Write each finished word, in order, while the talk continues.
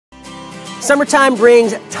Summertime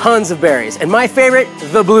brings tons of berries, and my favorite,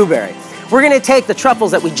 the blueberry. We're gonna take the truffles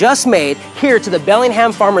that we just made here to the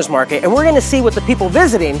Bellingham Farmers Market, and we're gonna see what the people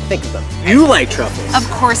visiting think of them. You like truffles? Of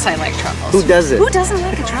course I like truffles. Who doesn't? Who doesn't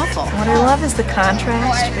like a truffle? What I love is the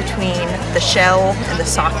contrast between the shell and the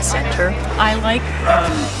soft center. I like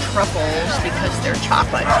truffles because they're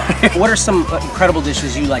chocolate. What are some incredible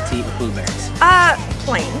dishes you like to eat with blueberries?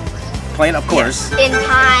 Plain. Plain, of course. In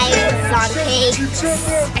pies, on cakes.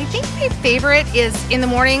 I think my favorite is in the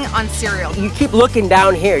morning on cereal. You keep looking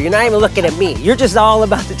down here. You're not even looking at me. You're just all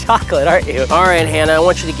about the chocolate, aren't you? All right, Hannah, I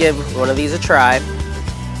want you to give one of these a try.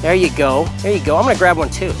 There you go. There you go. I'm gonna grab one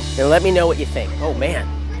too. And let me know what you think. Oh, man.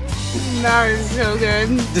 That is so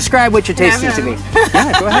good. Describe what you're tasting to me.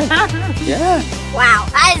 Yeah, go ahead. Yeah. Wow,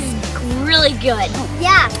 that is really good.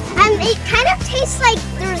 Yeah, it kind of tastes like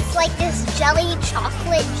there's like this jelly,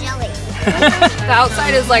 chocolate jelly. The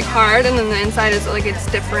outside is like hard and then the inside is like it's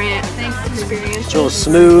different experience. It's real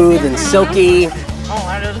smooth and silky. Oh,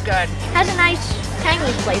 that is good. Has a nice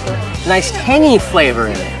tangy flavor. Nice tangy flavor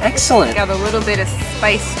in it. Excellent. Got a little bit of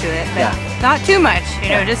spice to it, but Yeah. not too much, you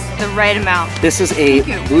know, just the right amount. This is a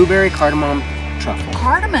blueberry cardamom truffle.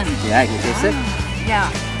 Cardamom. Yeah, can you taste it?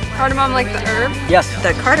 Yeah. Cardamom like the herb. Yes.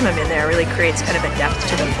 The cardamom in there really creates kind of a depth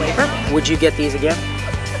to the flavor. Would you get these again?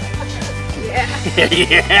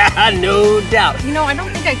 Yeah, no doubt. You know, I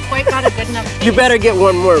don't think I quite got a good enough taste. You better get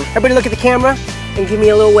one more. Everybody look at the camera and give me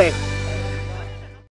a little wave.